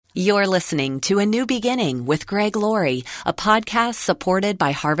You're listening to A New Beginning with Greg Laurie, a podcast supported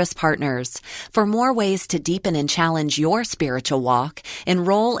by Harvest Partners. For more ways to deepen and challenge your spiritual walk,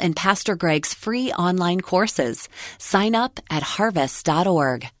 enroll in Pastor Greg's free online courses. Sign up at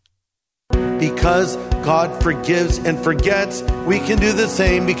harvest.org. Because God forgives and forgets, we can do the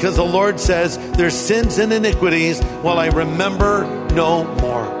same because the Lord says, their sins and iniquities will I remember no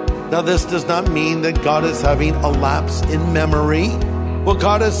more. Now, this does not mean that God is having a lapse in memory. What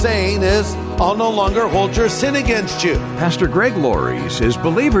God is saying is, I'll no longer hold your sin against you. Pastor Greg Laurie says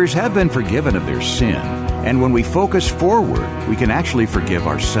believers have been forgiven of their sin. And when we focus forward, we can actually forgive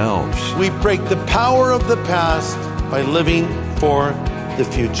ourselves. We break the power of the past by living for the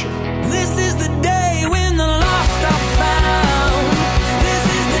future. This is the day when the lost are found. This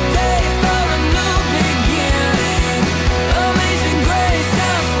is the day for a new beginning. Amazing grace,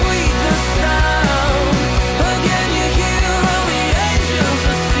 how sweet the sound. Again you hear all the angels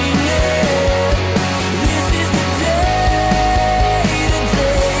are singing. This is the day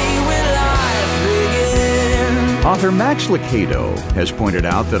when life begins. Author Max Lucado has pointed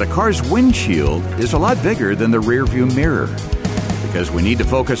out that a car's windshield is a lot bigger than the rearview mirror. Because we need to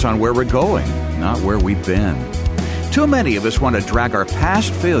focus on where we're going, not where we've been. Too many of us want to drag our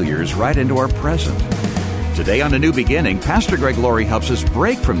past failures right into our present. Today on A New Beginning, Pastor Greg Laurie helps us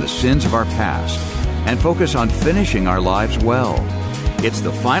break from the sins of our past and focus on finishing our lives well. It's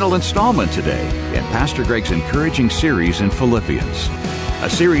the final installment today in Pastor Greg's encouraging series in Philippians, a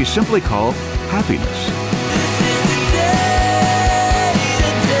series simply called Happiness.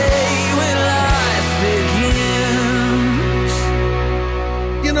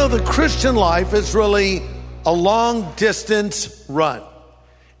 You know, the Christian life is really a long-distance run.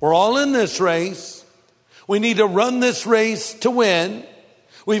 We're all in this race. We need to run this race to win.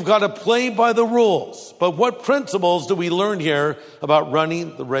 We've got to play by the rules. But what principles do we learn here about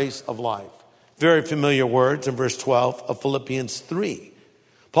running the race of life? Very familiar words in verse 12 of Philippians 3.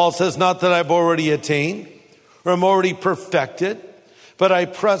 Paul says, not that I've already attained or I'm already perfected, but I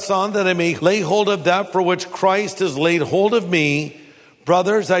press on that I may lay hold of that for which Christ has laid hold of me.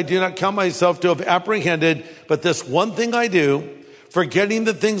 Brothers, I do not count myself to have apprehended, but this one thing I do, forgetting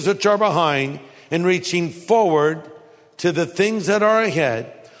the things which are behind and reaching forward to the things that are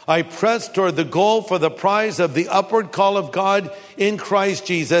ahead, I press toward the goal for the prize of the upward call of God in Christ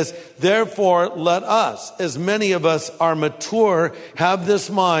Jesus. Therefore, let us, as many of us are mature, have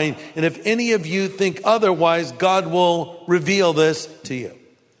this mind. And if any of you think otherwise, God will reveal this to you.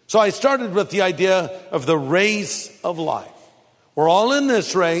 So I started with the idea of the race of life. We're all in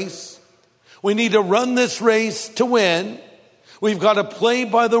this race. We need to run this race to win. We've got to play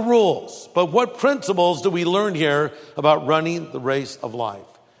by the rules. But what principles do we learn here about running the race of life?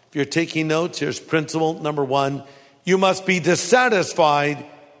 If you're taking notes, here's principle number 1. You must be dissatisfied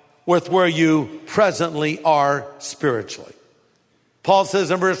with where you presently are spiritually. Paul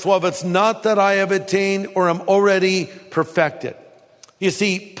says in verse 12, it's not that I have attained or am already perfected. You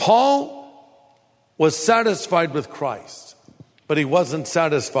see, Paul was satisfied with Christ, but he wasn't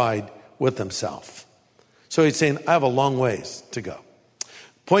satisfied with himself. So he's saying, I have a long ways to go.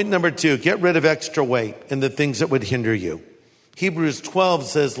 Point number 2, get rid of extra weight and the things that would hinder you. Hebrews 12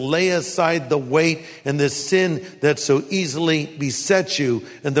 says, lay aside the weight and the sin that so easily besets you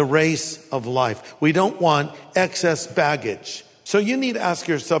in the race of life. We don't want excess baggage. So you need to ask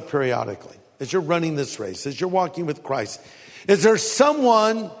yourself periodically, as you're running this race, as you're walking with Christ, is there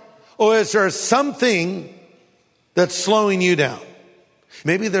someone or is there something that's slowing you down?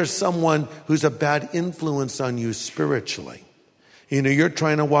 Maybe there's someone who's a bad influence on you spiritually. You know, you're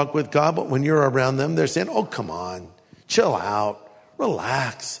trying to walk with God, but when you're around them, they're saying, oh, come on, chill out,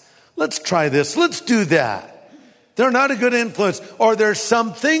 relax. Let's try this. Let's do that. They're not a good influence. Or there's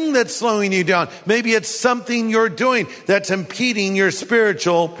something that's slowing you down. Maybe it's something you're doing that's impeding your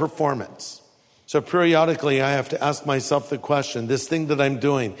spiritual performance. So periodically, I have to ask myself the question, this thing that I'm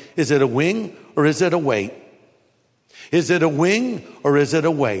doing, is it a wing or is it a weight? Is it a wing or is it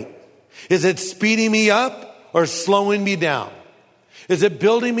a weight? Is it speeding me up or slowing me down? Is it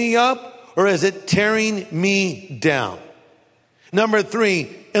building me up or is it tearing me down? Number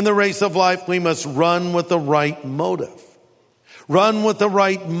 3, in the race of life, we must run with the right motive. Run with the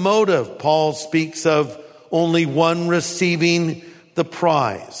right motive. Paul speaks of only one receiving the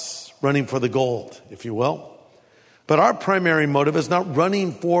prize, running for the gold, if you will. But our primary motive is not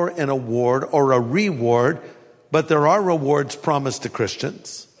running for an award or a reward, but there are rewards promised to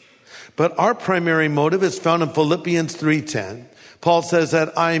Christians. But our primary motive is found in Philippians 3:10. Paul says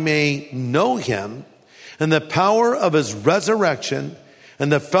that I may know him and the power of his resurrection and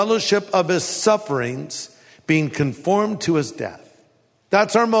the fellowship of his sufferings, being conformed to his death.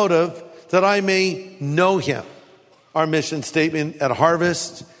 That's our motive, that I may know him. Our mission statement at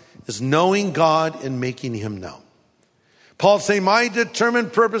Harvest is knowing God and making him known. Paul's saying, my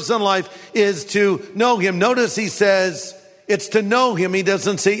determined purpose in life is to know him. Notice he says it's to know him. He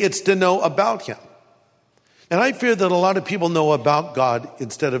doesn't say it's to know about him. And I fear that a lot of people know about God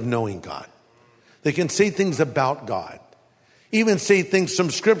instead of knowing God. They can say things about God, even say things from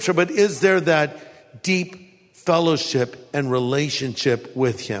Scripture, but is there that deep fellowship and relationship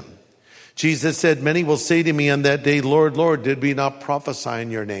with him? Jesus said, many will say to me on that day, Lord, Lord, did we not prophesy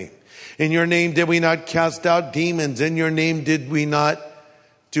in your name? In your name did we not cast out demons? In your name did we not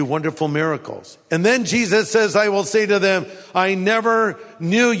do wonderful miracles? And then Jesus says, I will say to them, I never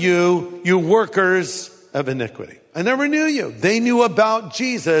knew you, you workers of iniquity. I never knew you. They knew about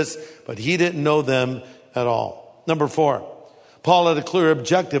Jesus, but he didn't know them at all. Number 4, Paul had a clear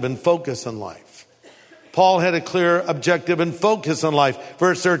objective and focus in life. Paul had a clear objective and focus in life.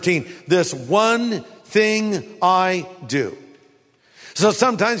 Verse 13, this one thing I do. So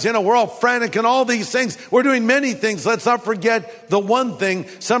sometimes, we're all frantic and all these things. We're doing many things. Let's not forget the one thing.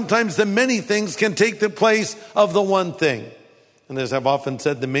 Sometimes the many things can take the place of the one thing. And as I've often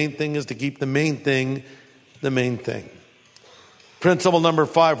said, the main thing is to keep the main thing the main thing. Principle number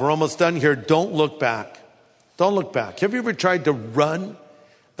 5, we're almost done here. Don't look back. Don't look back. Have you ever tried to run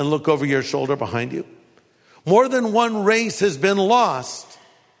and look over your shoulder behind you? More than one race has been lost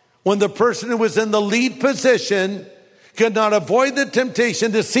when the person who was in the lead position could not avoid the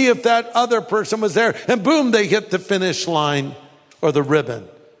temptation to see if that other person was there. And boom, they hit the finish line or the ribbon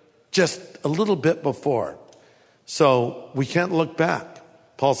just a little bit before. So we can't look back.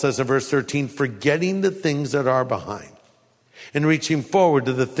 Paul says in verse 13, forgetting the things that are behind and reaching forward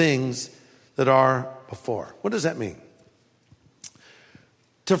to the things that are before. What does that mean?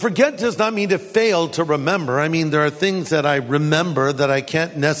 To forget does not mean to fail to remember. I mean, there are things that I remember that I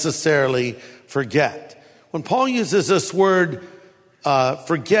can't necessarily forget. When Paul uses this word,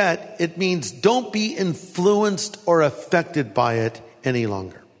 forget, it means don't be influenced or affected by it any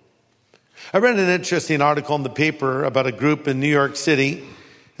longer. I read an interesting article in the paper about a group in New York City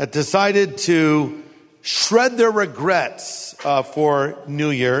that decided to shred their regrets for New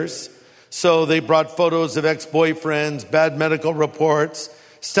Year's. So they brought photos of ex-boyfriends, bad medical reports,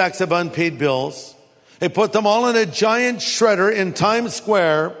 stacks of unpaid bills. They put them all in a giant shredder in Times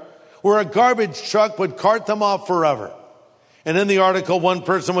Square where a garbage truck would cart them off forever. And in the article, one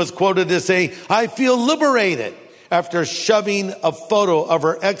person was quoted to say, I feel liberated after shoving a photo of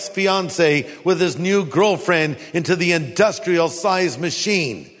her ex-fiance with his new girlfriend into the industrial-sized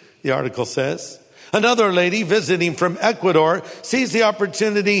machine, the article says. Another lady visiting from Ecuador sees the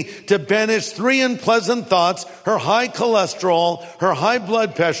opportunity to banish 3 unpleasant thoughts, her high cholesterol, her high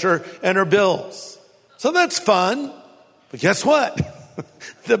blood pressure, and her bills. So that's fun. But guess what?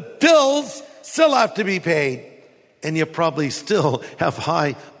 The bills still have to be paid. And you probably still have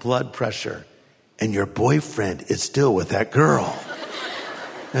high blood pressure. And your boyfriend is still with that girl.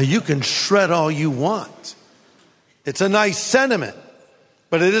 Now you can shred all you want. It's a nice sentiment,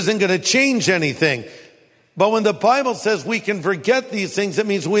 but it isn't going to change anything. But when the Bible says we can forget these things, it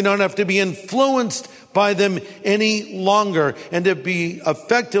means we don't have to be influenced by them any longer. And to be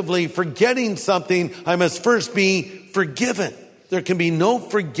effectively forgetting something, I must first be forgiven. There can be no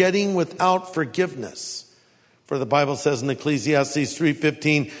forgetting without forgiveness. For the Bible says in Ecclesiastes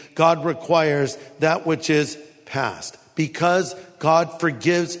 3:15, God requires that which is past. Because God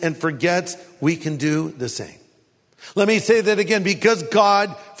forgives and forgets, we can do the same. Let me say that again. Because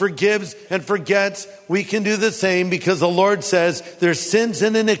God forgives and forgets, we can do the same. Because the Lord says, their sins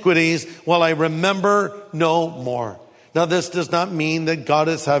and iniquities will I remember no more. Now, this does not mean that God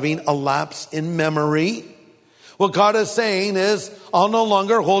is having a lapse in memory. What God is saying is, I'll no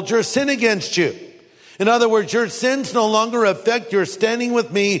longer hold your sin against you. In other words, your sins no longer affect your standing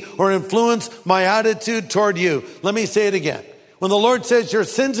with me or influence my attitude toward you. Let me say it again. When the Lord says your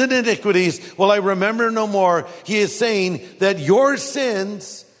sins and iniquities will I remember no more, he is saying that your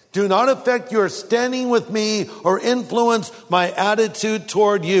sins do not affect your standing with me or influence my attitude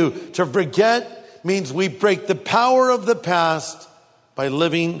toward you. To forget means we break the power of the past by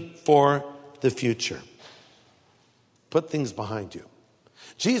living for the future. Put things behind you.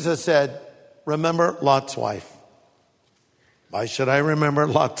 Jesus said, remember Lot's wife. Why should I remember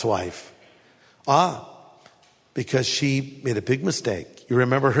Lot's wife? Because she made a big mistake. You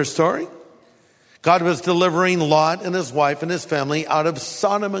remember her story? God was delivering Lot and his wife and his family out of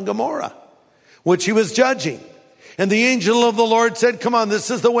Sodom and Gomorrah, which he was judging. And the angel of the Lord said, come on,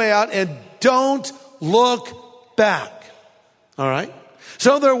 this is the way out, and don't look back. All right?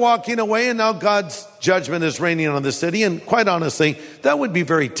 So they're walking away, and now God's judgment is raining on the city. And quite honestly, that would be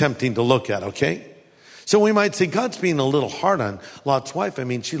very tempting to look at, okay? So we might say, God's being a little hard on Lot's wife. I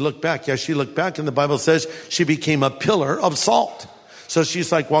mean, she looked back. Yeah, she looked back, and the Bible says she became a pillar of salt. So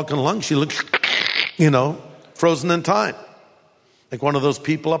she's like walking along. She looks, frozen in time. Like one of those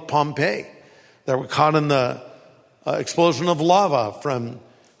people at Pompeii that were caught in the explosion of lava from,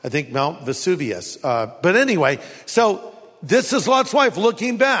 I think, Mount Vesuvius. But anyway, so this is Lot's wife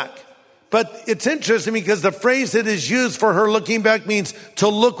looking back. But it's interesting because the phrase that is used for her looking back means to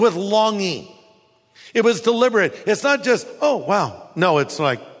look with longing. It was deliberate. It's not just, oh, wow. No, it's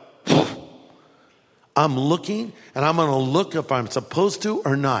like, I'm looking and I'm going to look if I'm supposed to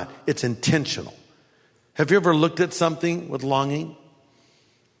or not. It's intentional. Have you ever looked at something with longing?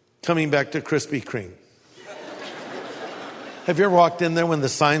 Coming back to Krispy Kreme. Have you ever walked in there when the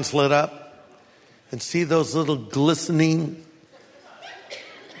signs lit up and see those little glistening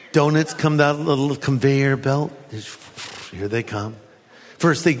donuts come down the little conveyor belt? Here they come.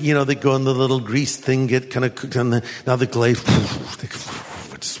 First they go in the little grease thing, get kind of cooked on now the glaze.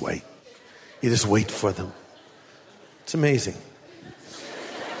 Just wait. You just wait for them. It's amazing.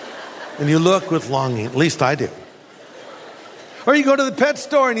 And you look with longing. At least I do. Or you go to the pet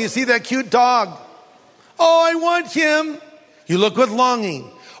store and you see that cute dog. Oh, I want him. You look with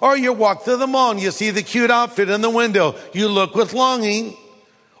longing. Or you walk to the mall and you see the cute outfit in the window. You look with longing.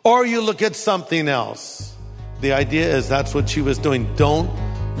 Or you look at something else. The idea is that's what she was doing. Don't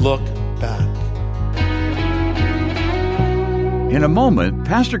look back. In a moment,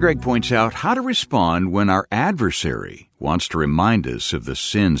 Pastor Greg points out how to respond when our adversary wants to remind us of the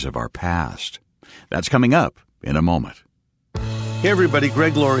sins of our past. That's coming up in a moment. Hey everybody,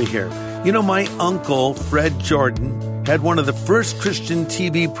 Greg Laurie here. You know, my uncle, Fred Jordan, had one of the first Christian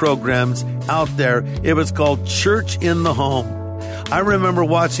TV programs out there. It was called Church in the Home. I remember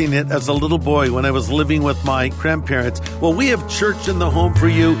watching it as a little boy when I was living with my grandparents. Well, we have Church in the Home for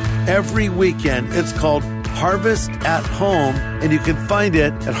you every weekend. It's called Harvest at Home, and you can find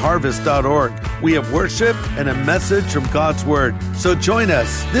it at harvest.org. We have worship and a message from God's Word. So join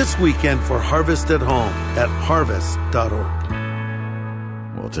us this weekend for Harvest at Home at harvest.org.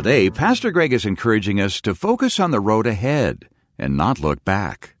 Well, today, Pastor Greg is encouraging us to focus on the road ahead and not look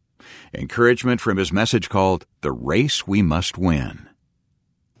back. Encouragement from his message called The Race We Must Win.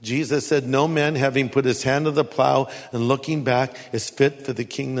 Jesus said, no man having put his hand to the plow and looking back is fit for the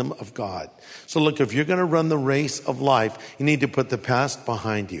kingdom of God. So look, if you're going to run the race of life, you need to put the past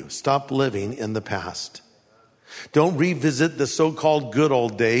behind you. Stop living in the past. Don't revisit the so-called good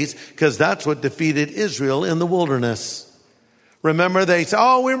old days, because that's what defeated Israel in the wilderness. Remember, they say,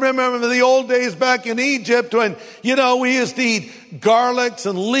 oh, we remember the old days back in Egypt when, we used to eat garlics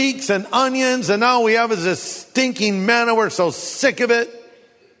and leeks and onions, and now we have this stinking manna. We're so sick of it.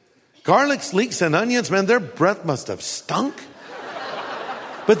 Garlics, leeks, and onions, man, their breath must have stunk.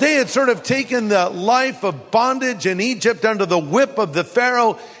 But they had sort of taken the life of bondage in Egypt under the whip of the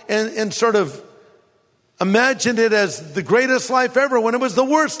Pharaoh and sort of imagined it as the greatest life ever when it was the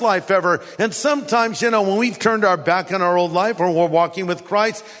worst life ever. And sometimes, when we've turned our back on our old life or we're walking with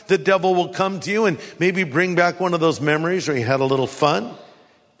Christ, the devil will come to you and maybe bring back one of those memories where you had a little fun.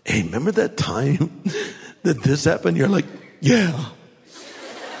 Hey, remember that time that this happened? You're like, yeah.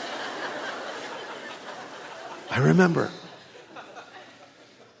 I remember.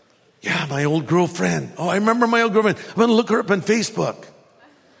 Yeah, my old girlfriend. Oh, I remember my old girlfriend. I'm going to look her up on Facebook.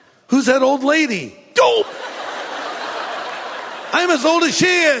 Who's that old lady? Dope! I'm as old as she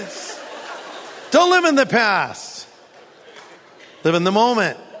is. Don't live in the past. Live in the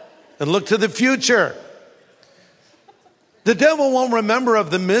moment and look to the future. The devil won't remember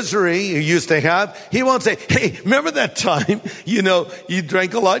of the misery you used to have. He won't say, hey, remember that time, you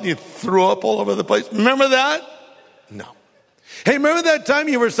drank a lot and you threw up all over the place? Remember that? No. Hey, remember that time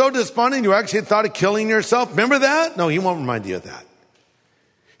you were so despondent you actually thought of killing yourself? Remember that? No, he won't remind you of that.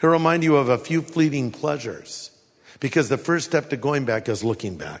 He'll remind you of a few fleeting pleasures, because the first step to going back is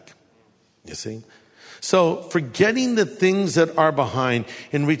looking back. You see? So forgetting the things that are behind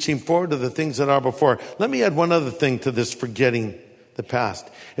and reaching forward to the things that are before. Let me add one other thing to this forgetting the past.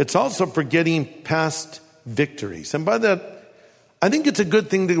 It's also forgetting past victories. And by that, I think it's a good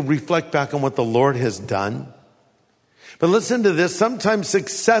thing to reflect back on what the Lord has done. But listen to this. Sometimes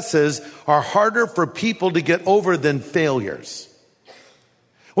successes are harder for people to get over than failures.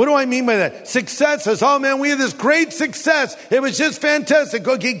 What do I mean by that? Success is, oh man, we had this great success. It was just fantastic.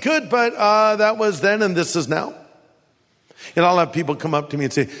 Okay, good, but that was then and this is now. And I'll have people come up to me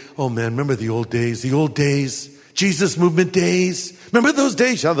and say, oh man, remember the old days, Jesus movement days. Remember those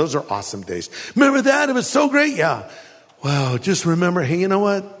days? Yeah, those are awesome days. Remember that? It was so great. Yeah. Wow, just remember, hey, you know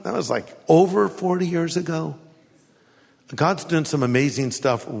what? That was like over 40 years ago. God's doing some amazing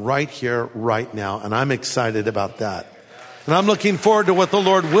stuff right here, right now, and I'm excited about that. And I'm looking forward to what the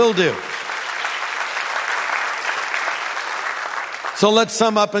Lord will do. So let's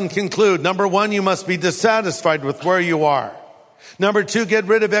sum up and conclude. Number one, you must be dissatisfied with where you are. Number two, get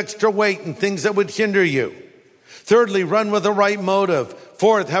rid of extra weight and things that would hinder you. Thirdly, run with the right motive.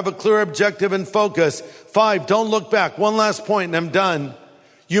 Fourth, have a clear objective and focus. 5, don't look back. One last point and I'm done.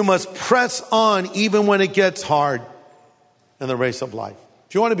 You must press on even when it gets hard in the race of life.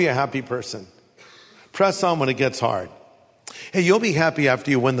 If you want to be a happy person, press on when it gets hard. Hey, you'll be happy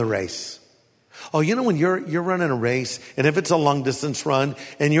after you win the race. Oh, you know when you're running a race, and if it's a long distance run,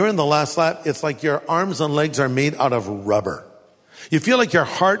 and you're in the last lap, it's like your arms and legs are made out of rubber. You feel like your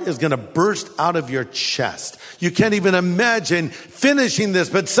heart is going to burst out of your chest. You can't even imagine finishing this,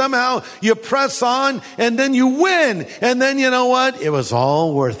 but somehow you press on, and then you win. And then you know what? It was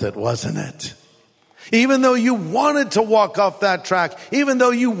all worth it, wasn't it? Even though you wanted to walk off that track, even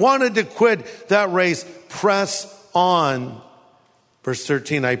though you wanted to quit that race, press on. Verse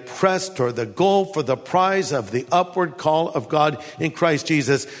 13, I press toward the goal for the prize of the upward call of God in Christ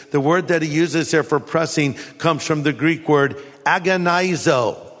Jesus. The word that he uses here for pressing comes from the Greek word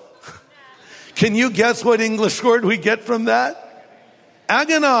agonizo. Can you guess what English word we get from that?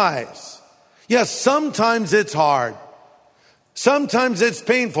 Agonize. Yes, sometimes it's hard. Sometimes it's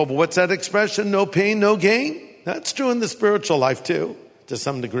painful. But what's that expression? No pain, no gain? That's true in the spiritual life too, to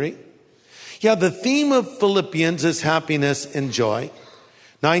some degree. Yeah, the theme of Philippians is happiness and joy.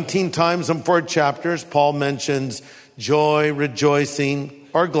 19 times in 4 chapters, Paul mentions joy, rejoicing,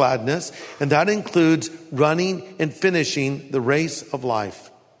 or gladness, and that includes running and finishing the race of life.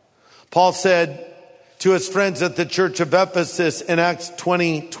 Paul said to his friends at the church of Ephesus in Acts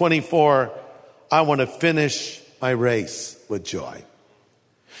 20:24, I want to finish my race with joy.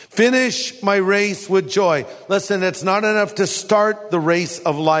 Finish my race with joy. Listen, it's not enough to start the race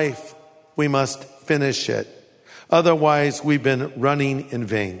of life. We must finish it. Otherwise, we've been running in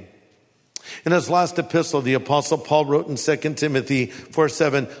vain. In his last epistle, the Apostle Paul wrote in 2 Timothy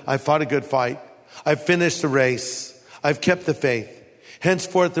 4:7, I fought a good fight. I've finished the race. I've kept the faith.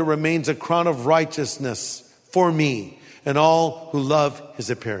 Henceforth, there remains a crown of righteousness for me and all who love his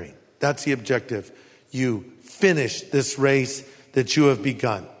appearing. That's the objective. You finish this race that you have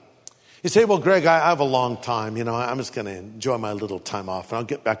begun. You say, well, Greg, I have a long time. I'm just going to enjoy my little time off and I'll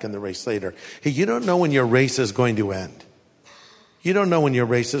get back in the race later. Hey, you don't know when your race is going to end. You don't know when your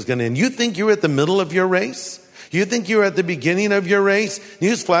race is going to end. You think you're at the middle of your race? You think you're at the beginning of your race?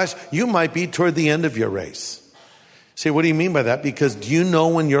 Newsflash, you might be toward the end of your race. Say, what do you mean by that? Because do you know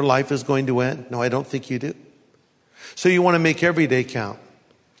when your life is going to end? No, I don't think you do. So you want to make every day count.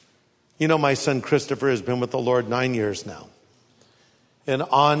 My son Christopher has been with the Lord 9 years now. And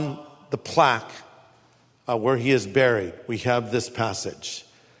on the plaque where he is buried, we have this passage,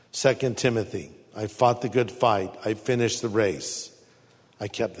 2 Timothy. I fought the good fight. I finished the race. I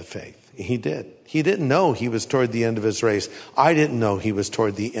kept the faith. He did. He didn't know he was toward the end of his race. I didn't know he was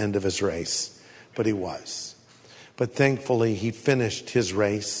toward the end of his race, but he was. But thankfully, he finished his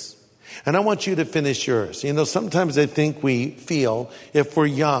race. And I want you to finish yours. Sometimes I think we feel if we're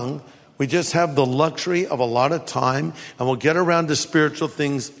young, we just have the luxury of a lot of time and we'll get around to spiritual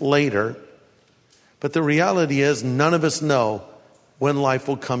things later. But the reality is none of us know when life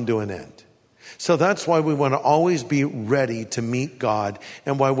will come to an end. So that's why we want to always be ready to meet God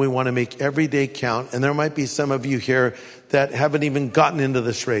and why we want to make every day count. And there might be some of you here that haven't even gotten into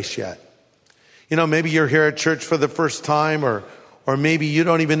this race yet. Maybe you're here at church for the first time or maybe you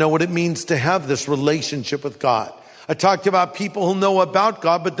don't even know what it means to have this relationship with God. I talked about people who know about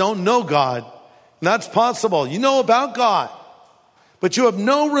God but don't know God. And that's possible. You know about God, but you have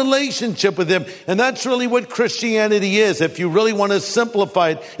no relationship with him. And that's really what Christianity is. If you really want to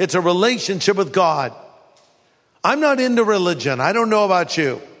simplify it, it's a relationship with God. I'm not into religion. I don't know about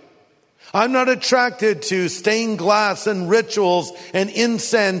you. I'm not attracted to stained glass and rituals and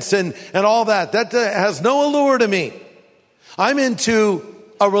incense and all that. That has no allure to me. I'm into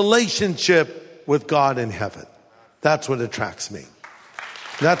a relationship with God in heaven. That's what attracts me.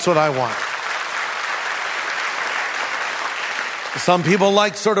 That's what I want. Some people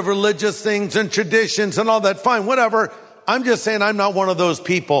like sort of religious things and traditions and all that. Fine, whatever. I'm just saying I'm not one of those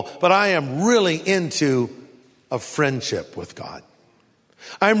people, but I am really into a friendship with God.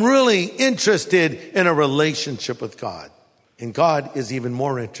 I'm really interested in a relationship with God. And God is even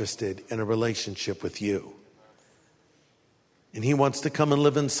more interested in a relationship with you. And he wants to come and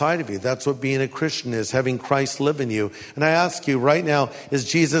live inside of you. That's what being a Christian is, having Christ live in you. And I ask you right now, is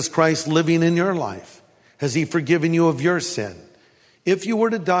Jesus Christ living in your life? Has he forgiven you of your sin? If you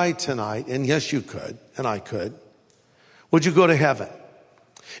were to die tonight, and yes, you could, and I could, would you go to heaven?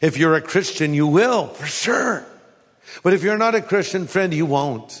 If you're a Christian, you will, for sure. But if you're not a Christian, friend, you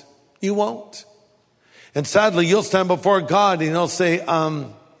won't. You won't. And sadly, you'll stand before God and he'll say,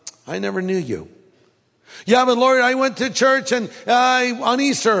 I never knew you. Yeah, but Lord, I went to church and on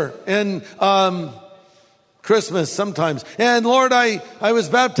Easter and Christmas sometimes. And Lord, I was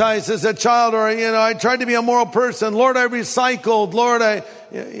baptized as a child, or, I tried to be a moral person. Lord, I recycled. Lord,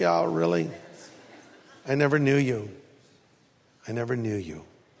 yeah, really? I never knew you. I never knew you.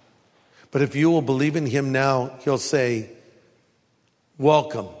 But if you will believe in him now, he'll say,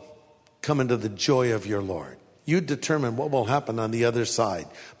 welcome. Come into the joy of your Lord. You determine what will happen on the other side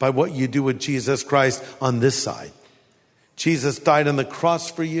by what you do with Jesus Christ on this side. Jesus died on the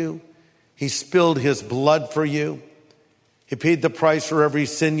cross for you. He spilled his blood for you. He paid the price for every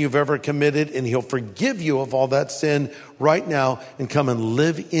sin you've ever committed, and he'll forgive you of all that sin right now and come and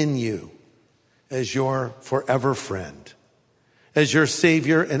live in you as your forever friend, as your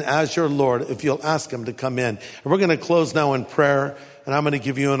Savior and as your Lord, if you'll ask him to come in. And we're going to close now in prayer, and I'm going to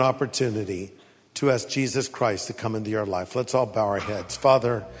give you an opportunity to ask Jesus Christ to come into your life. Let's all bow our heads.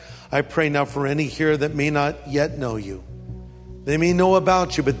 Father, I pray now for any here that may not yet know you. They may know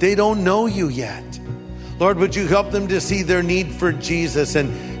about you, but they don't know you yet. Lord, would you help them to see their need for Jesus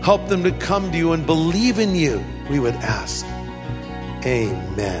and help them to come to you and believe in you, we would ask.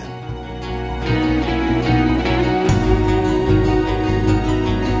 Amen.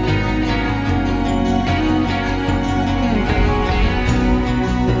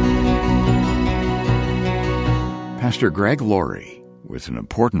 Pastor Greg Laurie with an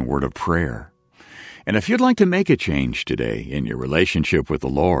important word of prayer. And if you'd like to make a change today in your relationship with the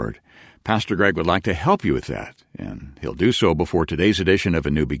Lord, Pastor Greg would like to help you with that, and he'll do so before today's edition of A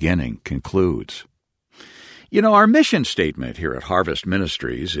New Beginning concludes. Our mission statement here at Harvest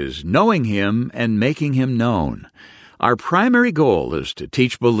Ministries is knowing him and making him known. Our primary goal is to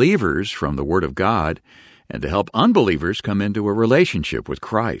teach believers from the Word of God and to help unbelievers come into a relationship with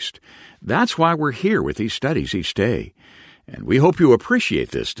Christ. That's why we're here with these studies each day, and we hope you appreciate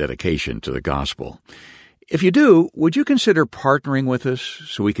this dedication to the gospel. If you do, would you consider partnering with us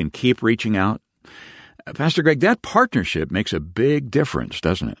so we can keep reaching out? Pastor Greg, that partnership makes a big difference,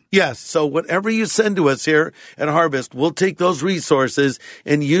 doesn't it? Yes. So whatever you send to us here at Harvest, we'll take those resources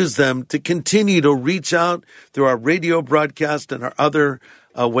and use them to continue to reach out through our radio broadcast and our other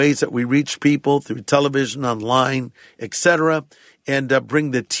ways that we reach people through television, online, etc., and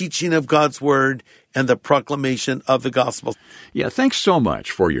bring the teaching of God's Word and the proclamation of the gospel. Yeah, thanks so much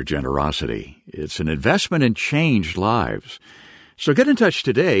for your generosity. It's an investment in changed lives. So get in touch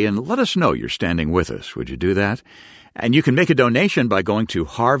today and let us know you're standing with us. Would you do that? And you can make a donation by going to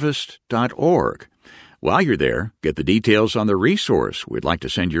harvest.org. While you're there, get the details on the resource we'd like to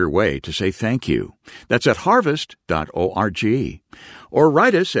send your way to say thank you. That's at harvest.org. Or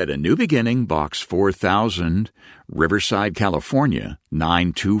write us at A New Beginning, Box 4000, Riverside, California,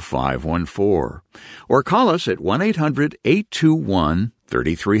 92514. Or call us at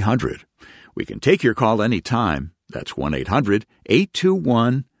 1-800-821-3300. We can take your call anytime. That's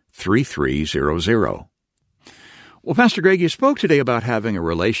 1-800-821-3300. Well, Pastor Greg, you spoke today about having a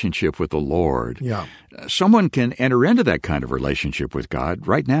relationship with the Lord. Yeah. Someone can enter into that kind of relationship with God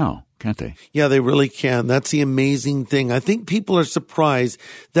right now, can't they? Yeah, they really can. That's the amazing thing. I think people are surprised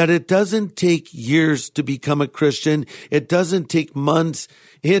that it doesn't take years to become a Christian. It doesn't take months.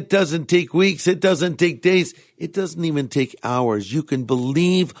 It doesn't take weeks. It doesn't take days. It doesn't even take hours. You can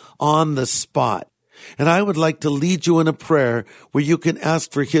believe on the spot. And I would like to lead you in a prayer where you can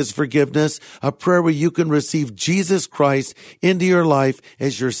ask for his forgiveness, a prayer where you can receive Jesus Christ into your life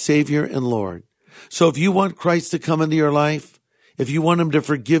as your Savior and Lord. So if you want Christ to come into your life, if you want him to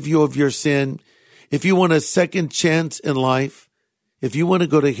forgive you of your sin, if you want a second chance in life, if you want to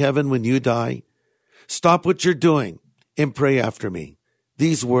go to heaven when you die, stop what you're doing and pray after me.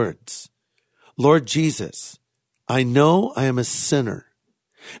 These words: Lord Jesus, I know I am a sinner,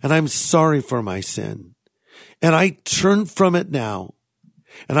 and I'm sorry for my sin. And I turn from it now.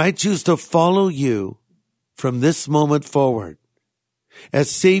 And I choose to follow you from this moment forward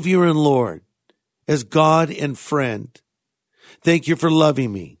as Savior and Lord, as God and friend. Thank you for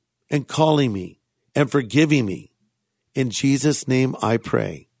loving me and calling me and forgiving me. In Jesus' name I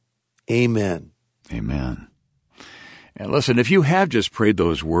pray. Amen. Amen. And listen, if you have just prayed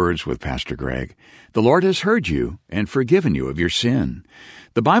those words with Pastor Greg, the Lord has heard you and forgiven you of your sin.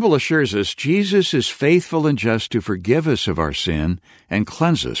 The Bible assures us Jesus is faithful and just to forgive us of our sin and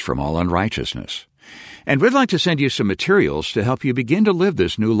cleanse us from all unrighteousness. And we'd like to send you some materials to help you begin to live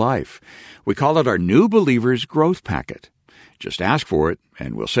this new life. We call it our New Believers Growth Packet. Just ask for it,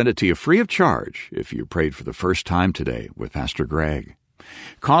 and we'll send it to you free of charge if you prayed for the first time today with Pastor Greg.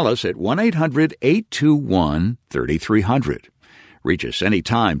 Call us at 1-800-821-3300. Reach us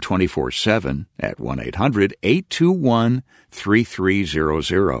anytime 24/7 at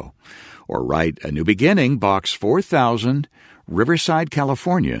 1-800-821-3300. Or write A New Beginning, Box 4000, Riverside,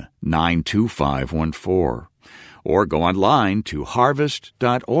 California, 92514. Or go online to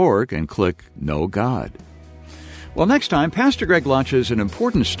harvest.org and click Know God. Well, next time, Pastor Greg launches an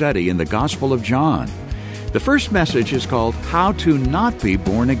important study in the Gospel of John. The first message is called How to Not Be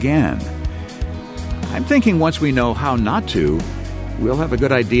Born Again. I'm thinking once we know how not to, we'll have a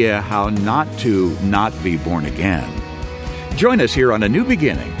good idea how not to not be born again. Join us here on A New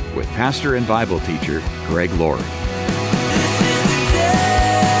Beginning with pastor and Bible teacher Greg Laurie.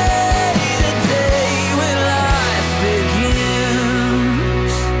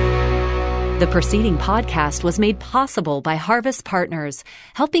 The preceding podcast was made possible by Harvest Partners,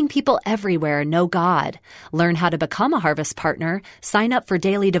 helping people everywhere know God. Learn how to become a Harvest Partner, sign up for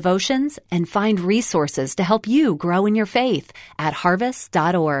daily devotions, and find resources to help you grow in your faith at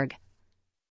harvest.org.